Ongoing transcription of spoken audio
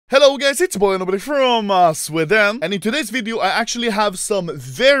Hello guys, it's boy Anomaly from Sweden, and in today's video I actually have some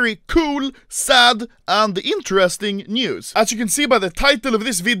very cool, sad, and interesting news. As you can see by the title of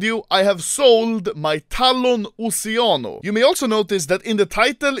this video, I have sold my Talon Oceano. You may also notice that in the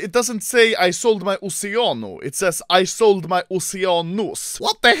title it doesn't say I sold my Oceano, it says I sold my Oceanos.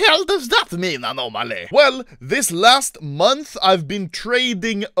 What the hell does that mean, Anomaly? Well, this last month I've been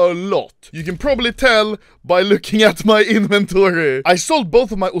trading a lot. You can probably tell by looking at my inventory. I sold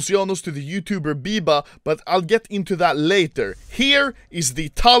both of my Oceanos to the YouTuber Biba, but I'll get into that later. Here is the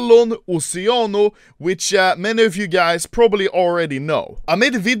Talon Oceano, which many of you guys probably already know. I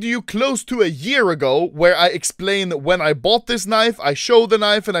made a video close to a year ago where I explain when I bought this knife, I show the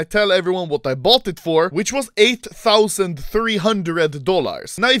knife, and I tell everyone what I bought it for, which was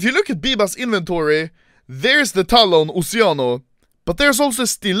 $8,300. Now, if you look at Biba's inventory, there's the Talon Oceano, but there's also a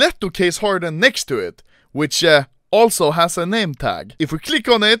stiletto case hardened next to it, which also has a name tag. If we click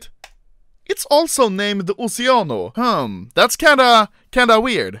on it, it's also named Oceano. That's kinda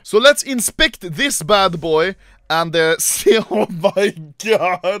weird. So let's inspect this bad boy and see. Oh my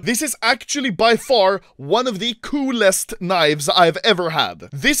god. This is actually by far one of the coolest knives I've ever had.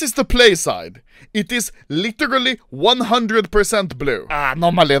 This is the play side. It is literally 100% blue.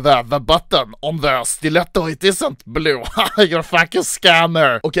 Normally the button on the stiletto, it isn't blue. You're a fucking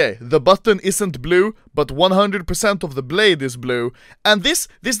scammer. Okay, the button isn't blue, but 100% of the blade is blue. And this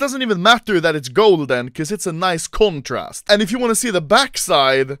doesn't even matter that it's golden, because it's a nice contrast. And if you want to see the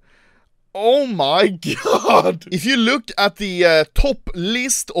backside, oh my god! If you look at the top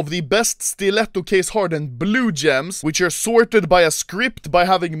list of the best stiletto case hardened blue gems, which are sorted by a script by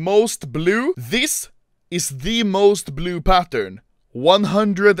having most blue, this is the most blue pattern.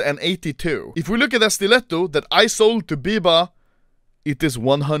 182. If we look at the stiletto that I sold to Biba, it is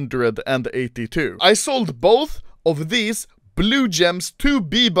 182. I sold both of these blue gems to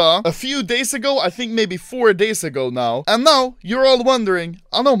Biba a few days ago, I think maybe 4 days ago now. And now you're all wondering,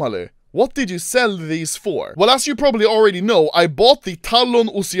 Anomaly, what did you sell these for? Well, as you probably already know, I bought the Talon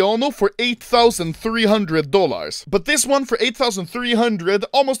Oceano for $8,300. But this one for $8,300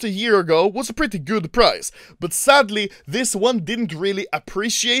 almost a year ago was a pretty good price. But sadly, this one didn't really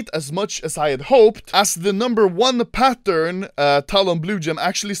appreciate as much as I had hoped, as the number one pattern, Talon Blue Gem,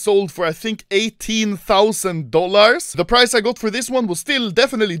 actually sold for I think $18,000. The price I got for this one was still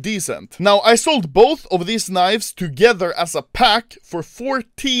definitely decent. Now, I sold both of these knives together as a pack for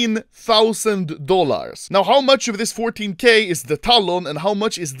 $14,000. Now, how much of this 14k is the Talon and how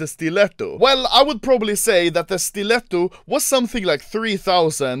much is the stiletto? Well, I would probably say that the stiletto was something like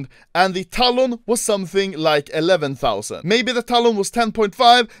 3,000 and the Talon was something like 11,000. Maybe the Talon was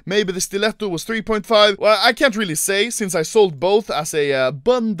 10.5, maybe the stiletto was 3.5. Well, I can't really say since I sold both as a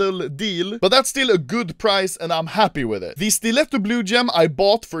bundle deal, but that's still a good price and I'm happy with it. The stiletto blue gem I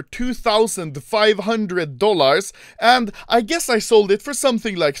bought for $2,500 and I guess I sold it for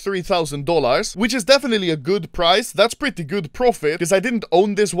something like $3,000, which is definitely a good price. That's pretty good profit, because I didn't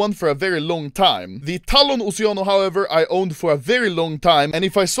own this one for a very long time. The Talon Oceano, however, I owned for a very long time, and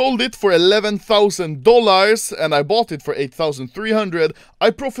if I sold it for $11,000 and I bought it for $8,300, I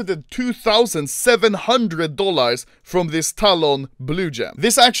profited $2,700 from this Talon Blue Gem.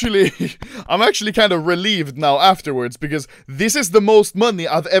 This actually, I'm actually kind of relieved now afterwards, because this is the most money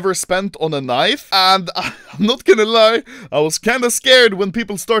I've ever spent on a knife, and I'm not gonna lie, I was kind of scared when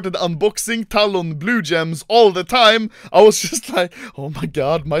people started unboxing Talon Blue Gems all the time. I was just like, oh my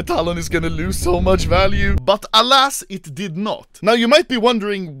god, my Talon is gonna lose so much value. But alas, it did not. Now, you might be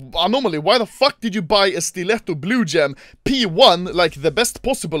wondering, Anomaly, why the fuck did you buy a stiletto blue gem P1, like the best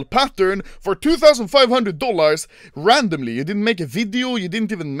possible pattern, for $2,500 randomly? You didn't make a video, you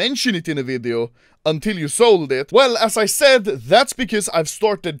didn't even mention it in a video until you sold it. Well, as I said, that's because I've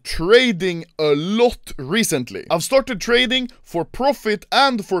started trading a lot recently. I've started trading for profit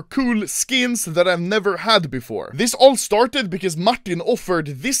and for cool skins that I've never had before. This all started because Martin offered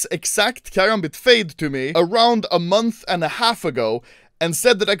this exact Karambit Fade to me around a month and a half ago, and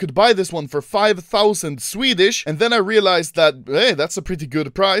said that I could buy this one for 5,000 Swedish, and then I realized that, hey, that's a pretty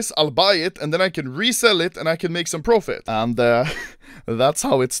good price, I'll buy it, and then I can resell it, and I can make some profit. And, that's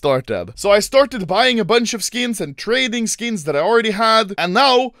how it started. So I started buying a bunch of skins and trading skins that I already had, and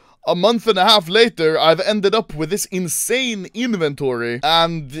now, a month and a half later, I've ended up with this insane inventory,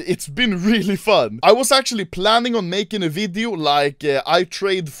 and it's been really fun. I was actually planning on making a video like I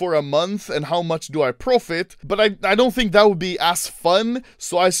trade for a month and how much do I profit, but I don't think that would be as fun,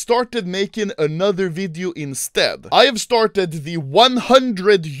 so I started making another video instead. I have started the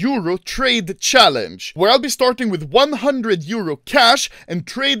 100 euro trade challenge, where I'll be starting with 100 euro cash and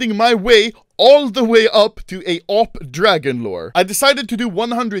trading my way all the way up to a op dragon lore. I decided to do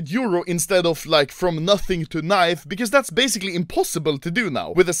 100 euro instead of like from nothing to knife, because that's basically impossible to do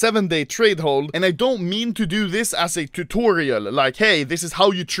now with a 7-day trade hold. And I don't mean to do this as a tutorial, like, hey, this is how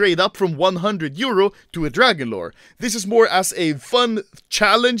you trade up from 100 euro to a dragon lore. This is more as a fun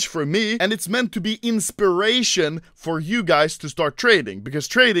challenge for me, and it's meant to be inspiration for you guys to start trading, because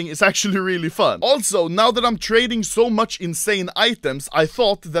trading is actually really fun. Also, now that I'm trading so much insane items, I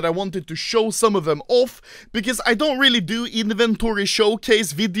thought that I wanted to show some of them off, because I don't really do inventory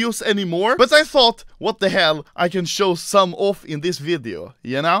showcase videos anymore, but I thought, what the hell, I can show some off in this video,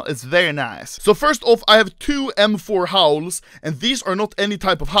 you know? It's very nice. So first off, I have 2 M4 howls, and these are not any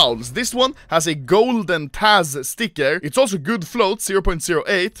type of howls. This one has a golden Taz sticker. It's also good float,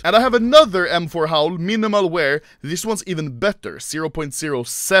 0.08, and I have another M4 howl, minimal wear. This one's even better,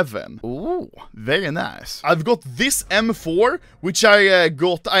 0.07. Ooh, very nice. I've got this M4, which I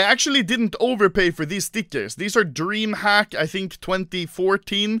got. I actually didn't overpay for these stickers. These are DreamHack, I think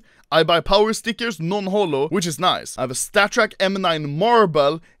 2014. I buy power stickers, non-holo, which is nice. I have a StatTrak M9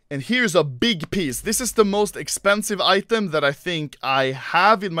 marble. And here's a big piece. This is the most expensive item that I think I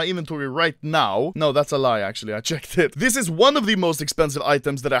have in my inventory right now. No, that's a lie, actually. I checked it. This is one of the most expensive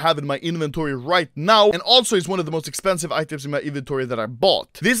items that I have in my inventory right now, and also is one of the most expensive items in my inventory that I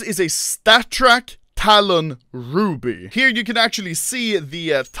bought. This is a StatTrak Talon Ruby. Here you can actually see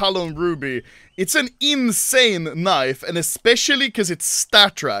the Talon Ruby. It's an insane knife, and especially because it's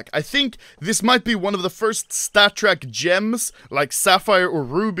StatTrak. I think this might be one of the first StatTrak gems, like Sapphire or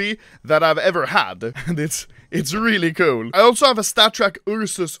Ruby, that I've ever had. And it's really cool. I also have a StatTrak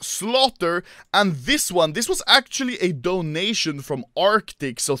Ursus Slaughter, and this was actually a donation from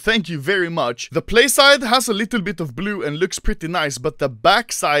Arctic, so thank you very much. The playside has a little bit of blue and looks pretty nice, but the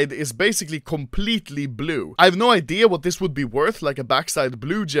backside is basically completely blue. I have no idea what this would be worth, like a backside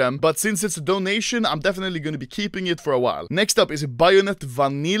blue gem, but since it's a donation, I'm definitely going to be keeping it for a while. Next up is a Bayonet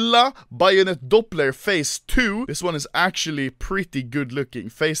Vanilla, Bayonet Doppler Phase 2. This one is actually pretty good looking.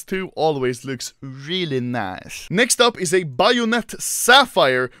 Phase 2 always looks really nice. Next up is a Bayonet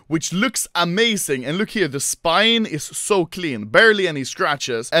Sapphire, which looks amazing. And look here, the spine is so clean, barely any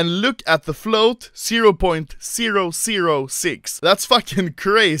scratches. And look at the float, 0.006. That's fucking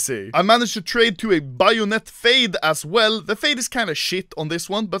crazy. I managed to trade to a Bayonet Fade as well. The fade is kind of shit on this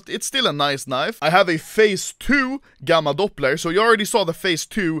one, but it's still a nice knife. I have a Phase 2 Gamma Doppler. So you already saw the Phase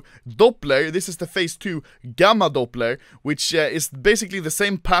 2 Doppler. This is the Phase 2 Gamma Doppler, which is basically the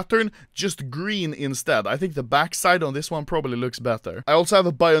same pattern, just green instead. I think the backside on this one probably looks better. I also have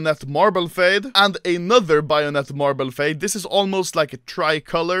a Bayonet Marble Fade and another Bayonet Marble Fade. This is almost like a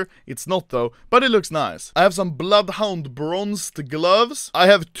tricolor. It's not though, but it looks nice. I have some Bloodhound bronzed gloves. I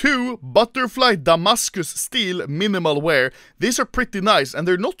have 2 Butterfly Damascus Steel minimal wear. These are pretty nice, and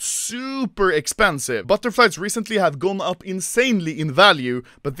they're not super expensive. Butterflies recently have gone up insanely in value,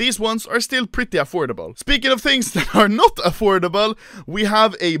 but these ones are still pretty affordable. Speaking of things that are not affordable, we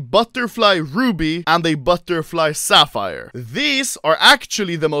have a Butterfly Ruby and a Butterfly Sapphire. These are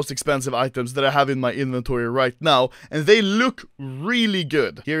actually the most expensive items that I have in my inventory right now, and they look really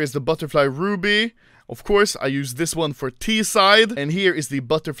good. Here is the Butterfly Ruby. Of course, I use this one for T-side, and here is the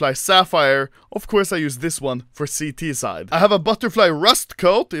Butterfly Sapphire. Of course, I use this one for CT side. I have a Butterfly Rust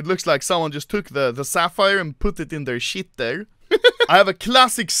Coat. It looks like someone just took the Sapphire and put it in their shit there. I have a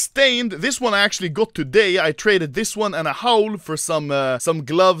classic stained. This one I actually got today. I traded this one and a howl for some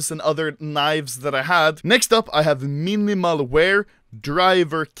gloves and other knives that I had. Next up, I have minimal wear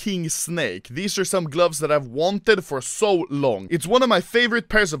Driver King Snake. These are some gloves that I've wanted for so long. It's one of my favorite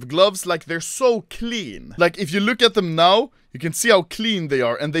pairs of gloves. Like, they're so clean. Like, if you look at them now, you can see how clean they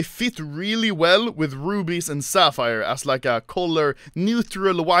are, and they fit really well with rubies and sapphire as like a color,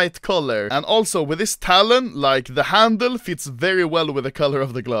 neutral white color. And also with this talon, like the handle fits very well with the color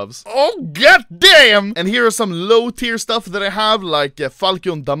of the gloves. Oh god damn! And here are some low tier stuff that I have, like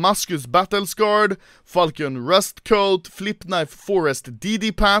Falcon Damascus Battle Scarred, Falcon Rust Coat, Flip Knife Forest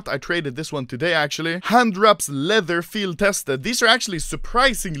DD Pat. I traded this one today actually. Hand Wraps Leather Field Tested. These are actually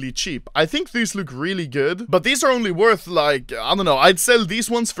surprisingly cheap. I think these look really good, but these are only worth like, I don't know, I'd sell these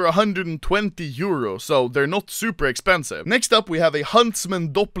ones for 120 euros, so they're not super expensive. Next up, we have a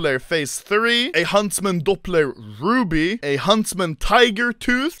Huntsman Doppler Phase 3, a Huntsman Doppler Ruby, a Huntsman Tiger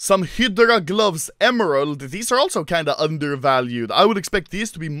Tooth, some Hydra Gloves Emerald. These are also kind of undervalued. I would expect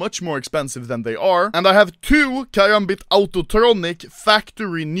these to be much more expensive than they are. And I have 2 Karambit Autotronic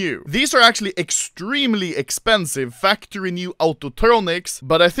Factory New. These are actually extremely expensive Factory New Autotronics,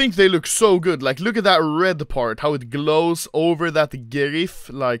 but I think they look so good. Like, look at that red part, how it glows over that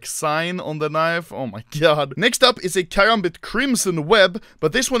griff-like sign on the knife. Oh my god. Next up is a Karambit Crimson Web,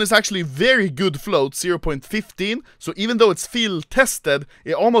 but this one is actually very good float, 0.15, so even though it's field tested,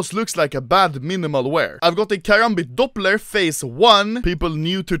 it almost looks like a bad minimal wear. I've got a Karambit Doppler Phase 1. People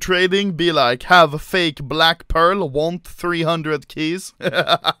new to trading be like, have a fake black pearl, want 300 keys.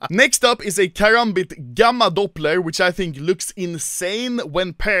 Next up is a Karambit Gamma Doppler, which I think looks insane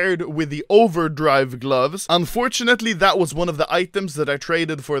when paired with the Overdrive gloves. Unfortunately, that was one of the items that I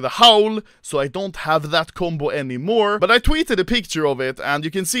traded for the Howl, so I don't have that combo anymore, but I tweeted a picture of it, and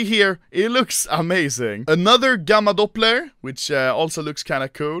you can see here, it looks amazing. Another Gamma Doppler, which also looks kinda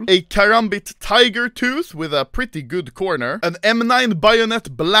cool. A Karambit Tiger Tooth with a pretty good corner. An M9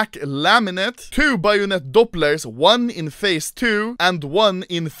 Bayonet Black Laminate. 2 Bayonet Dopplers, one in Phase 2 and one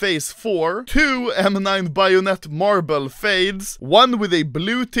in Phase 4. 2 M9 Bayonet Marble Fades. One with a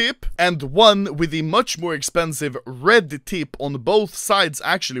blue tip and one with a much more expensive red tip on both sides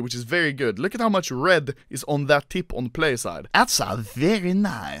actually, which is very good. Look at how much red is on that tip on play side. That's very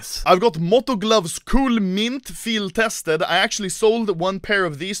nice. I've got Moto Gloves Cool Mint field tested. I actually sold one pair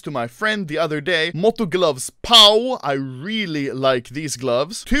of these to my friend the other day. Moto Gloves Pow. I really like these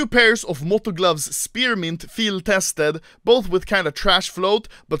gloves. 2 pairs of Moto Gloves Spearmint field tested, both with kind of trash float,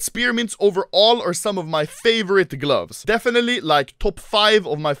 but Spearmints overall are some of my favorite gloves. Definitely like top 5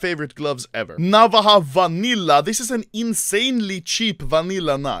 of my favorite gloves ever. Navaja Vanilla. This is an insanely cheap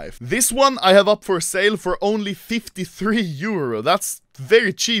vanilla knife. This one I have up for sale for only 53 euro. That's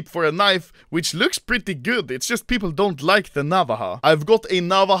very cheap for a knife which looks pretty good. It's just people don't like the Navaja. I've got a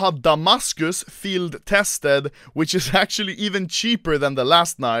Navaja Damascus field tested, which is actually even cheaper than the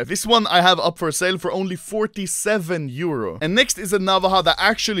last knife. This one I have up for sale for only 47 euro. And next is a Navaja that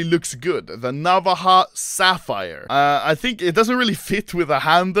actually looks good, the Navaja Sapphire. I think it doesn't really fit with a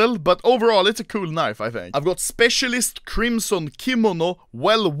handle, but overall it's a cool knife, I think. I've got Specialist Crimson Kimono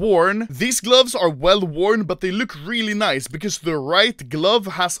Well Worn. These gloves are well worn, but they look really nice because the right glove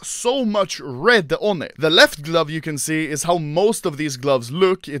has so much red on it. The left glove, you can see, is how most of these gloves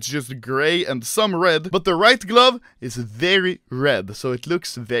look. It's just gray and some red, but the right glove is very red, so it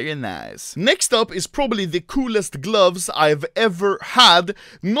looks very nice. Next up is probably the coolest gloves I've ever had,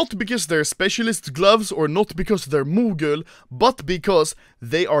 not because they're specialist gloves or not because they're Moogle, but because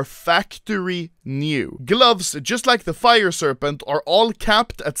they are factory new. Gloves, just like the Fire Serpent, are all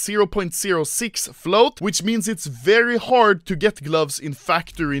capped at 0.06 float, which means it's very hard to get gloves in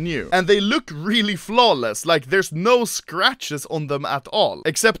factory new. And they look really flawless, like there's no scratches on them at all.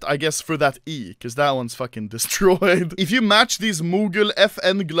 Except, I guess, for that E, because that one's fucking destroyed. If you match these Moogle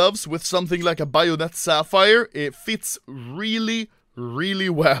FN gloves with something like a Bayonet Sapphire, it fits really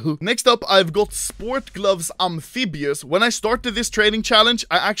well. Next up, I've got Sport Gloves Amphibious. When I started this training challenge,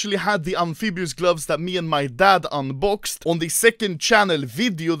 I actually had the amphibious gloves that me and my dad unboxed on the second channel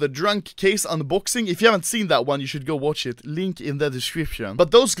video, the Drunk Case unboxing. If you haven't seen that one, you should go watch it. Link in the description.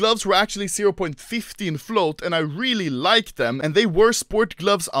 But those gloves were actually 0.15 float, and I really liked them, and they were Sport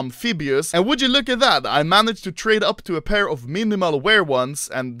Gloves Amphibious. And would you look at that, I managed to trade up to a pair of minimal wear ones,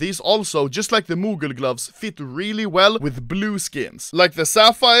 and these also, just like the Moogle gloves, fit really well with blue skins. Like the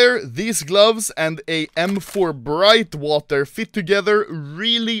Sapphire, these gloves and a M4 Brightwater fit together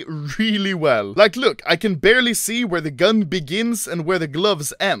really well. Like, look, I can barely see where the gun begins and where the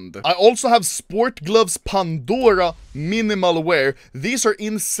gloves end. I also have Sport Gloves Pandora minimal wear. These are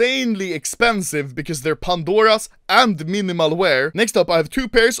insanely expensive because they're Pandoras and minimal wear. Next up, I have 2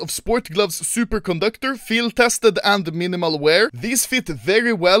 pairs of Sport Gloves Superconductor, field tested and minimal wear. These fit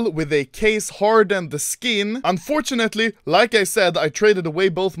very well with a case hardened skin. Unfortunately, like I said, I traded away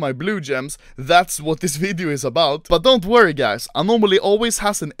both my blue gems. That's what this video is about. But don't worry guys, Anomaly always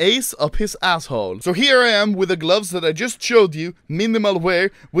has an ace up his asshole. So here I am with the gloves that I just showed you, minimal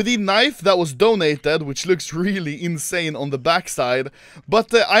wear, with the knife that was donated, which looks really insane on the backside.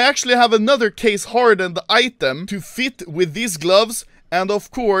 But I actually have another case hardened item to fit with these gloves, and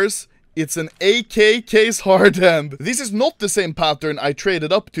of course, it's an AK case hardened. This is not the same pattern I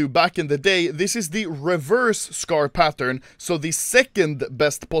traded up to back in the day. This is the reverse scar pattern, so the second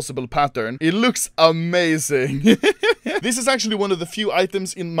best possible pattern. It looks amazing. This is actually one of the few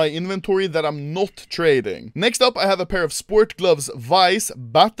items in my inventory that I'm not trading. Next up, I have a pair of Sport Gloves Vice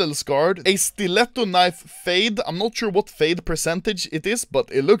Battle Scarred, a Stiletto Knife Fade. I'm not sure what fade percentage it is, but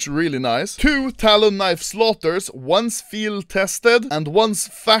it looks really nice. 2 Talon Knife Slaughters, one's field tested and one's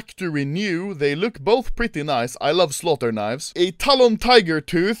factory Factory New. They look both pretty nice. I love slaughter knives. A Talon Tiger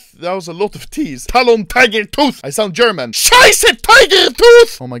Tooth. That was a lot of T's. Talon Tiger Tooth. I sound German. Scheiße Tiger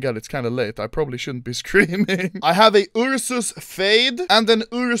Tooth! Oh my god, it's kind of late. I probably shouldn't be screaming. I have a Ursus Fade and an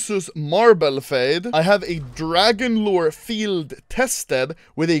Ursus Marble Fade. I have a Dragon Lore Field Tested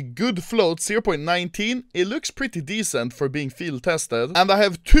with a good float, 0.19. It looks pretty decent for being field tested. And I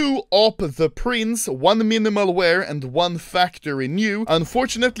have 2 Op the Prince, 1 minimal wear and 1 factory new.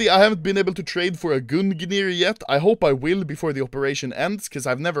 Unfortunately, I haven't been able to trade for a Gungnir yet. I hope I will before the operation ends, because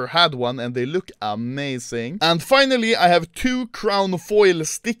I've never had one and they look amazing. And finally, I have 2 Crown Foil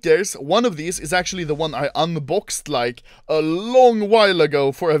stickers. One of these is actually the one I unboxed like a long while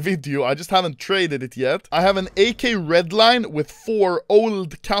ago for a video. I just haven't traded it yet. I have an AK Redline with 4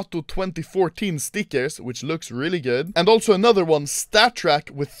 old Kato 2014 stickers, which looks really good. And also another one,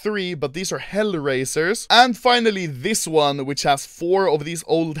 StatTrack, with 3, but these are Hellraisers. And finally this one, which has 4 of these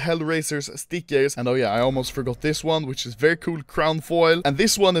old Hellraisers stickers. And oh yeah, I almost forgot this one, which is very cool crown foil. And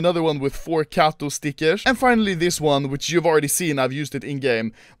this one, another one with 4 Kato stickers. And finally this one, which you've already seen, I've used it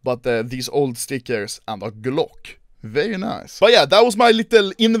in-game, but these old stickers and a Glock. Very nice. But yeah, that was my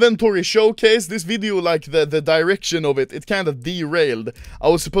little inventory showcase. This video, like the direction of it kind of derailed. I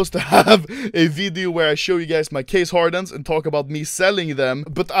was supposed to have a video where I show you guys my case hardens and talk about me selling them.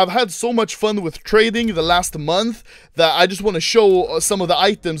 But I've had so much fun with trading the last month that I just want to show some of the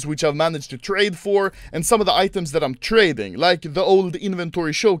items which I've managed to trade for and some of the items that I'm trading, like the old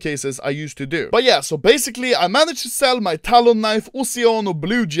inventory showcases I used to do. But yeah, so basically I managed to sell my Talon Knife Oceano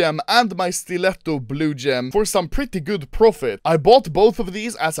Blue Gem and my Stiletto Blue Gem for some pretty good profit. I bought both of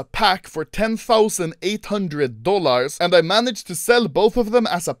these as a pack for $10,800 and I managed to sell both of them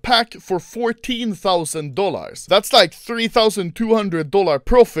as a pack for $14,000. That's like $3,200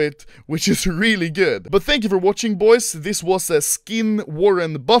 profit, which is really good. But thank you for watching, boys. This was a Skin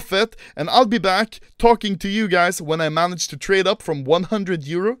Warren Buffett, and I'll be back talking to you guys when I manage to trade up from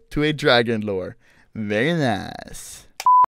 €100 to a Dragon Lore. Very nice.